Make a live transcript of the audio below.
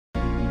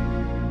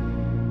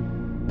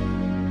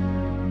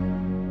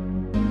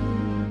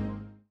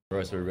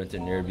Alright, so we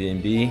rented an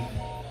Airbnb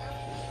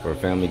for a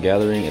family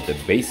gathering at the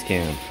base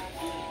camp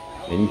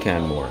in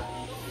Canmore.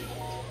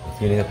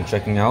 Cleaning up and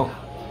checking out.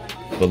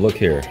 But look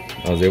here,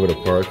 I was able to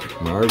park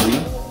my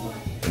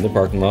RV in the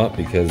parking lot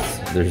because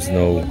there's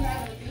no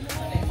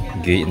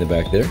gate in the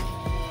back there.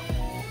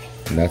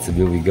 And that's the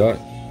view we got.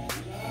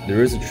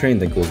 There is a train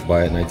that goes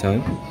by at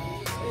nighttime.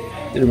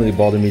 Didn't really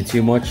bother me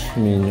too much. I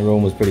mean,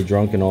 everyone was pretty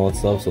drunk and all that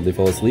stuff, so they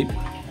fell asleep.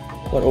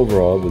 But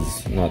overall, it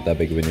was not that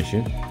big of an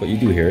issue. But you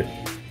do hear it.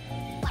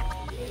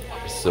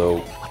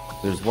 So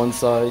there's one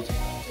side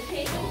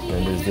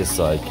and there's this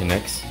side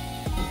connects.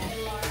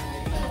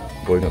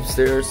 Going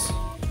upstairs,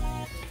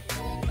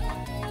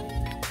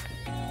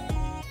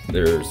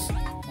 there's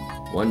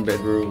one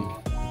bedroom,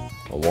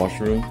 a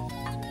washroom,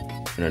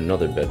 and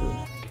another bedroom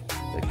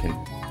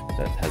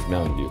that has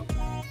mountain view.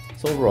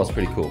 So overall, it's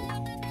pretty cool.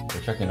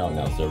 We're checking it out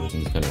now, so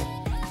everything's kind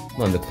of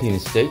not in the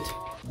cleanest state,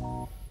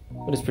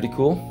 but it's pretty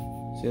cool.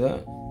 See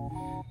that?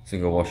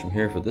 Single washroom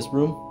here for this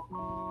room.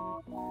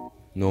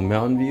 No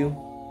mountain view.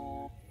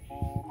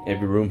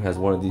 Every room has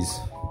one of these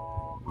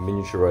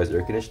miniaturized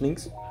air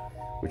conditionings,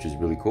 which is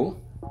really cool.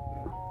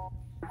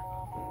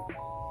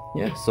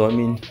 Yeah, so I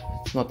mean,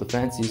 it's not the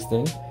fanciest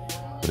thing,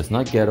 but it's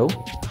not ghetto,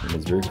 and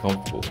it's very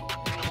comfortable.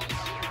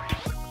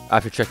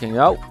 After checking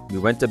out, we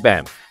went to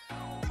Banff.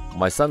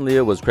 My son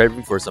Leo was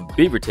craving for some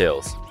beaver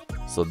tails,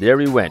 so there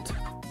we went.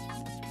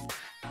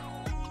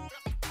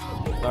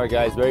 Alright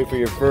guys, ready for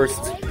your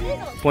first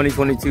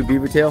 2022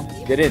 beaver tail?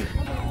 Get in.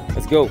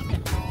 Let's go.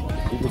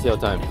 Beaver tail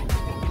time.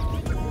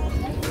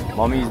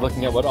 Mommy's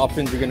looking at what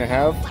options you're gonna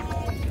have.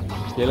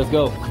 Okay, let's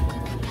go.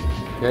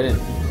 Get in.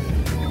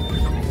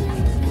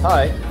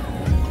 Hi.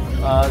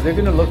 They're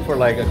gonna look for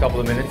like a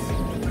couple of minutes.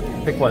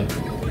 Pick one.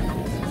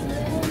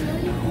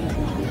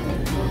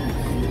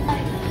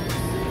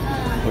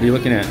 What are you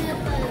looking at? Can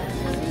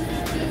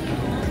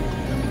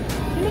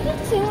we get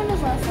the same one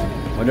as last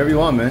time? Whatever you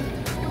want, man.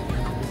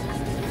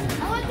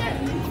 I want the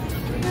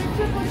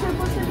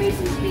triple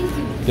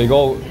species. Okay,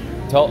 go.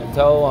 Tell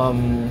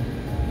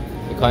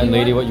the kind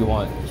lady what you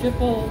want.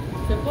 Triple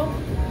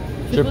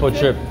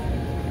Trip.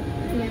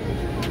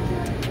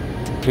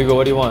 Hugo,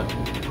 what do you want?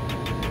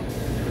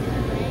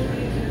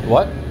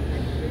 What?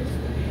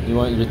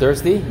 You're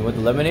thirsty? You want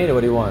the lemonade or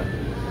what do you want?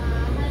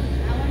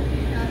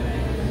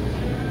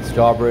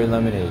 Strawberry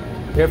lemonade.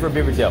 Here for a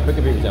beaver tail. Pick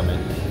a beaver tail, man.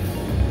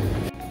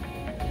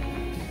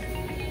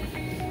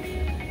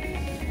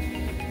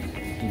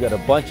 You got a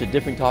bunch of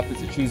different toppings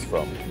to choose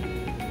from.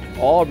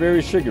 All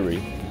very sugary.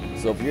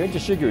 So if you're into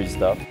sugary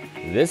stuff,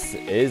 this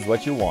is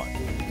what you want.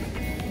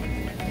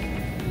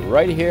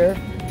 Right here,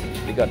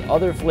 they got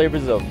other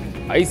flavors of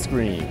ice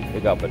cream. They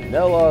got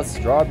vanilla,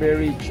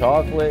 strawberry,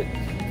 chocolate,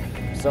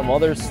 some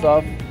other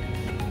stuff.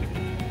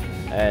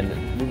 And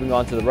moving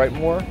on to the right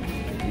more,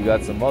 you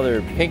got some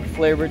other pink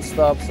flavored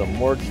stuff, some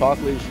more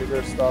chocolate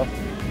sugar stuff,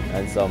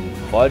 and some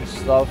fudge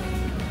stuff.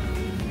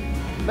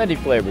 Many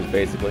flavors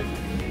basically.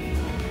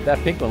 That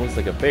pink one looks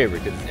like a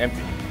favorite because it's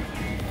empty.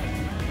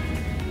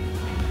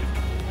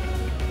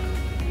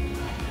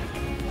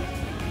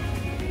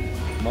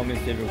 Mommy's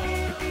favorite.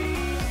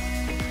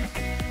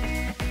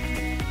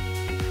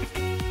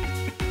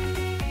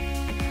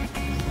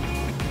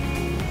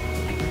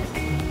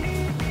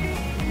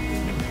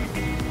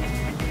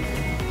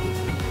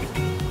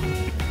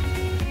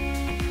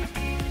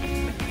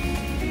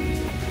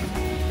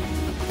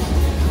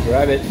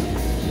 Grab it.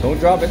 Don't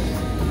drop it.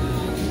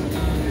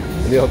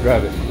 Leo,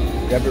 grab it.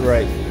 Grab it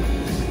right.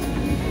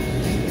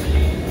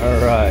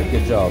 Alright,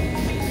 good job.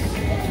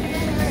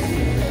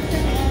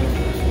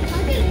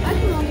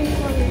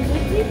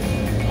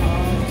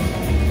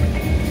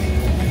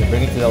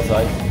 Bring it to the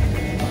outside.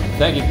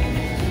 Thank you.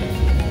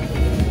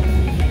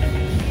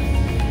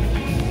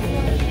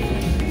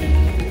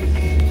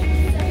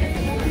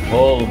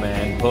 Pull,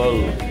 man,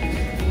 pull.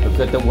 Look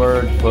at the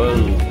word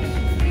pull.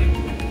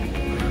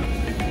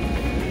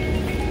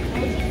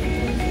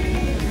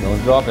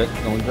 Don't drop it.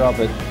 Don't drop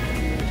it.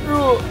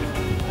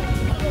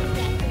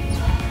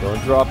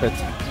 Don't drop it.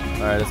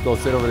 Alright, let's go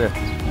sit over there.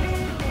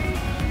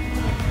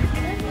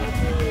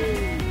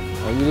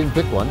 Oh, you didn't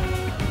pick one.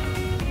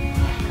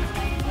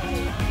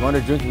 You want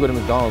a drink, you go to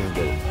McDonald's and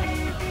get it.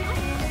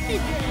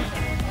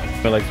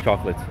 She likes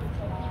chocolate.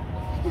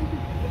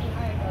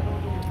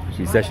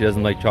 She says she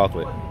doesn't like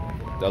chocolate.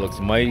 That looks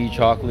mighty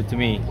chocolate to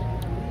me.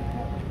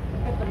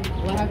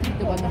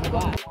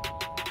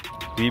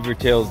 Beaver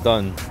tail's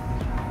done.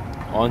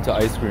 On to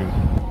ice cream.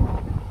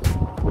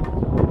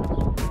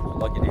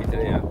 Lucky day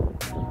today, huh?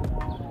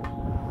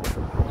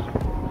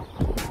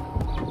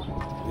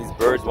 These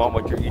birds want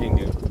what you're eating,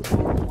 dude.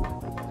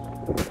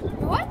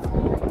 What?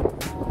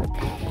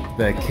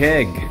 The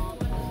keg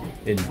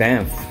in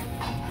Banff.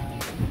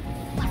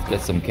 Let's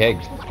get some keg.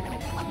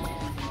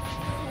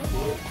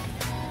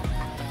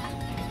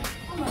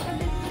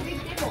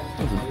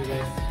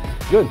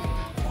 Good.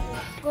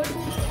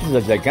 This is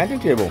a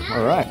gigantic table.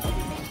 All right.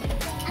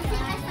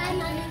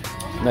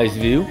 Nice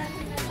view.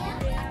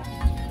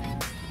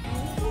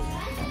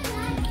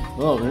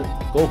 Oh, man.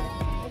 Go.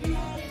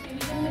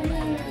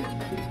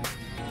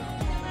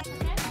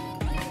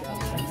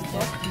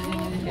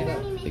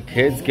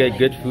 Kids get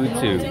good food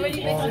too. I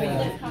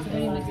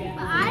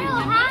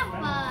don't have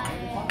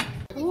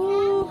one.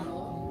 Ooh.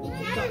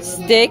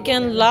 Steak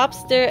and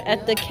lobster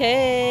at the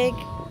keg.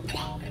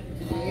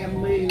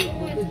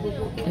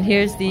 And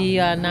here's the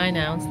 9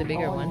 ounce, the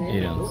bigger one.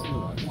 8 ounce.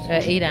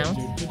 8 ounce.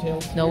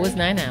 No, it was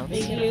 9 ounce.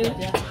 8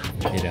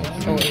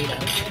 ounce. Oh, 8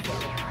 ounce.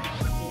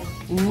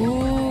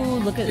 Ooh,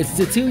 look at It's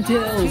the two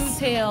tails.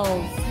 2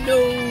 tails. No.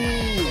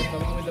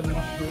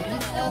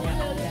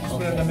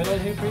 Put it in the middle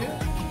here for you?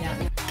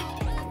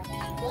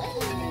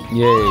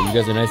 Yay, you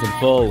guys are nice and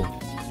full.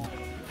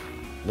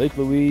 Lake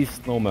Louise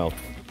snowmelt.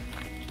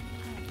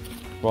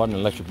 Brought an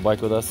electric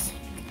bike with us.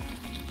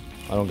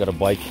 I don't got a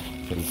bike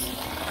because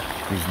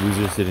these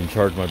losers didn't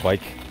charge my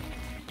bike.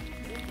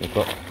 They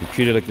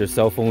treat it like their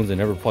cell phones and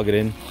never plug it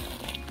in,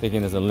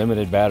 thinking there's a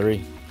limited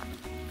battery.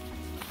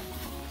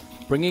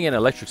 Bringing an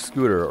electric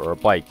scooter or a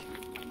bike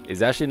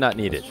is actually not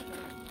needed.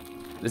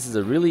 This is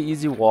a really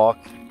easy walk,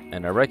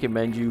 and I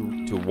recommend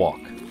you to walk.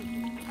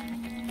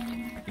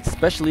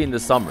 Especially in the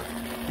summer,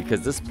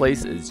 because this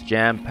place is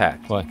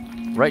jam-packed. Why?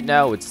 Right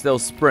now it's still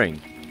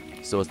spring,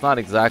 so it's not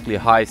exactly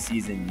high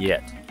season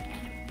yet.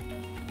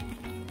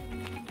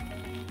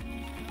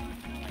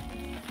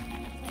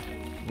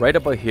 Right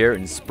about here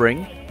in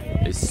spring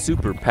is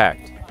super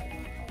packed.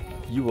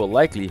 You will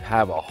likely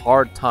have a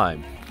hard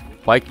time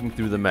biking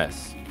through the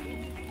mess.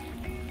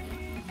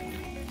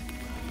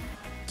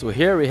 So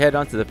here we head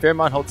on to the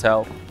Fairmont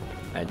Hotel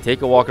and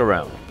take a walk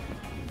around.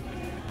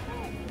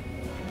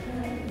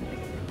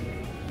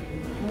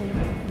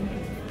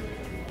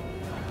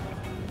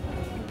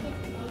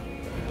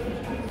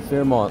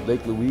 Fairmont,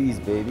 Lake Louise,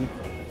 baby.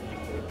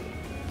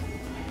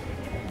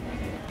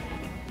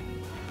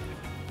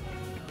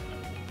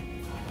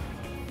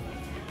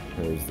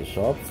 There's the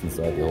shops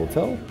inside the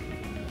hotel.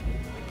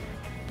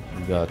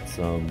 We got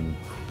some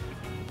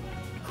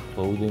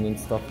clothing and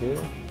stuff here.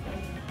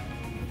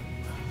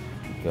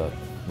 We got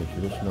the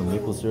traditional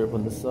maple syrup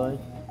on this side.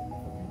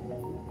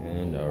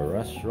 And a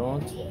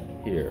restaurant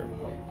here.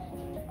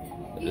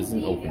 That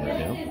isn't open right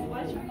now.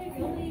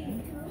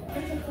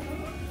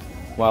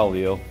 Wow,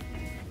 Leo.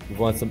 You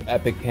want some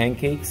epic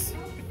pancakes?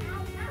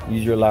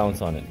 Use your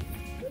allowance on it.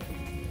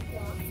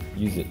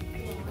 Use it.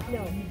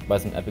 No. Buy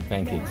some epic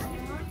pancakes.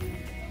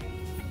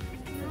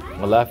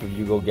 I'll laugh if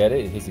you go get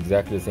it. It tastes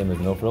exactly the same as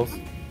No Frills.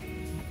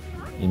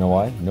 You know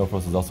why? No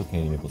Frills is also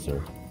Canadian maple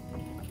syrup.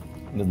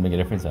 It doesn't make a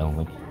difference, I don't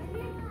think.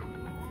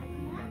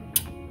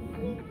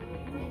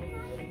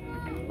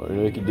 What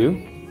you could do?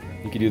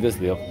 You could do this,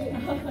 Leo.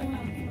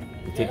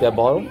 You take that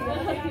bottle,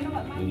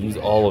 you use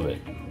all of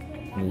it.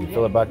 And you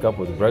fill it back up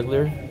with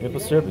regular maple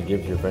syrup and give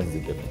it to your friends as a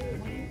gift.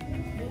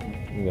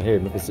 You go, here,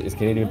 it's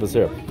Canadian maple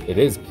syrup. It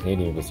is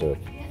Canadian maple syrup,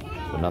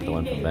 but not the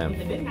one from Banff.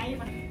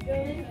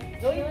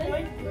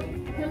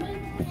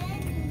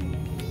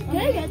 Can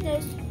I get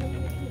this?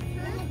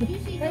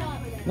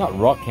 Not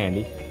rock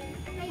candy.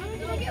 Can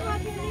I get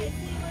rock candy?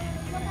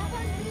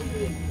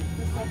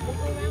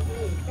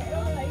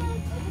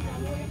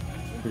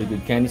 Pretty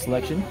good candy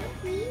selection.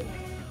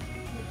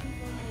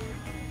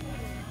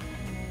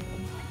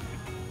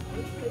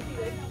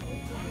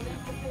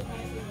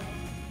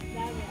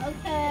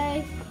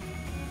 Okay.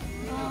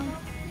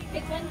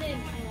 Pick one thing.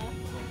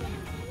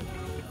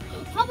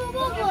 Hubba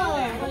Bubba!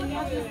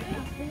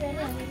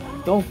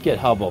 Don't get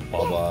Hubba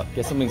Bubba.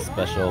 Get something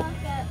special.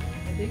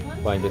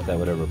 Fine, get that,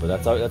 whatever. But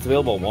that's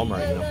available at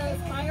Walmart, you know.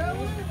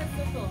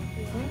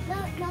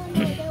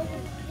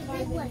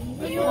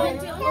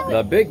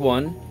 The big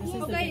one.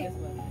 Okay.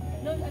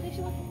 No, I think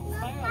she wants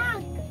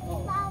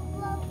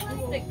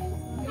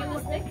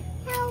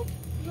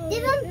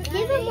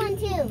Give him one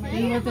too.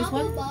 You want this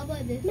one?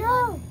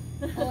 No.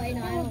 Oh, I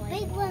know. I don't like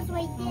big ones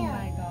right there. Oh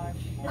my gosh.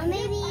 Or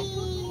maybe.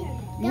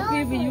 You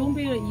won't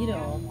be able to eat it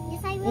all.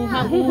 Yes, I will.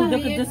 Oh,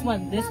 look at this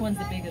one. This one's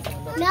the biggest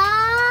one. Look. No.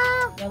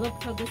 Yeah,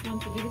 look how this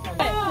one's the biggest one.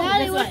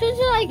 Daddy, which one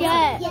should I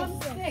get? Yes.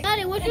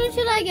 Daddy, which one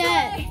should I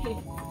get?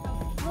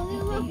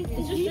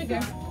 It's just sugar.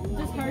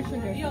 Just hard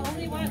sugar. You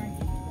only want.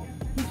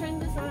 You trying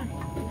this on?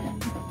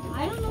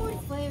 I don't know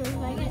what flavor. Should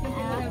I get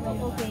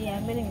apple? Okay, yeah,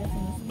 I'm getting this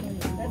one.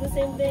 That's the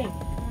same thing.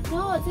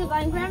 No, it's because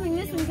I'm grabbing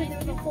this one because there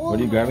was a hole. What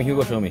are you grabbing?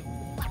 Hugo, show me.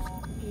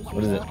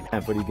 What is it?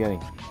 What are you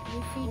getting?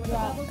 Juicy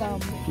drop gum.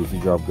 Juicy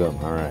drop gum.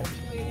 All right.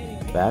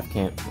 Bath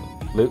Camp.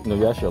 No,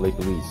 you actually Lake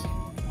Louise.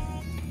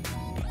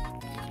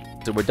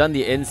 So we're done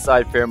the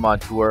inside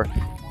Fairmont tour.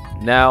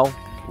 Now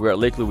we're at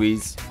Lake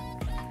Louise.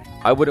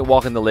 I wouldn't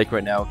walk in the lake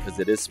right now because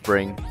it is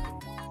spring.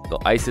 The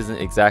ice isn't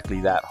exactly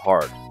that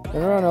hard.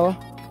 Turn around, Ella.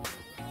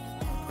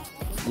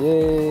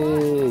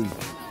 Yay!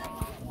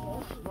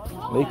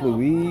 Lake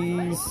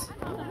Louise.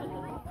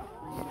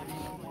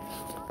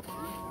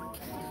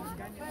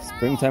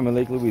 Springtime in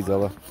Lake Louise,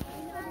 Ella.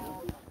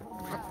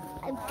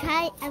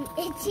 I'm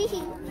itchy.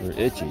 You're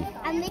itchy.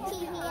 I'm itchy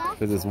here.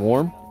 Because it's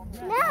warm?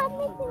 No, I'm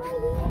itchy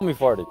right Let me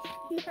farted.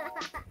 here.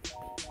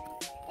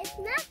 It's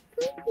not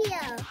poop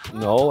here.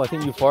 No, I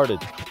think you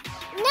farted.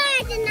 No,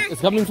 I did not.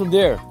 It's coming from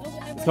there.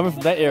 It's coming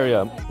from that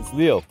area. It's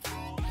Leo.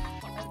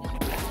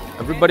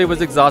 Everybody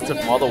was exhausted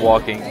from all the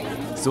walking,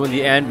 So in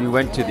the end, we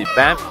went to the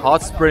Banff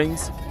Hot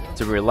Springs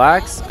to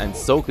relax and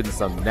soak in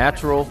some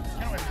natural,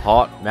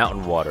 hot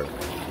mountain water.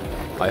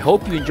 I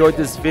hope you enjoyed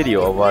this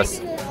video of us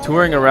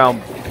touring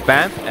around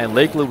Banff and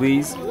Lake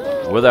Louise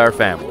with our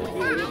family.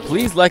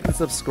 Please like and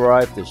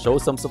subscribe to show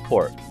some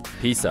support.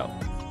 Peace out.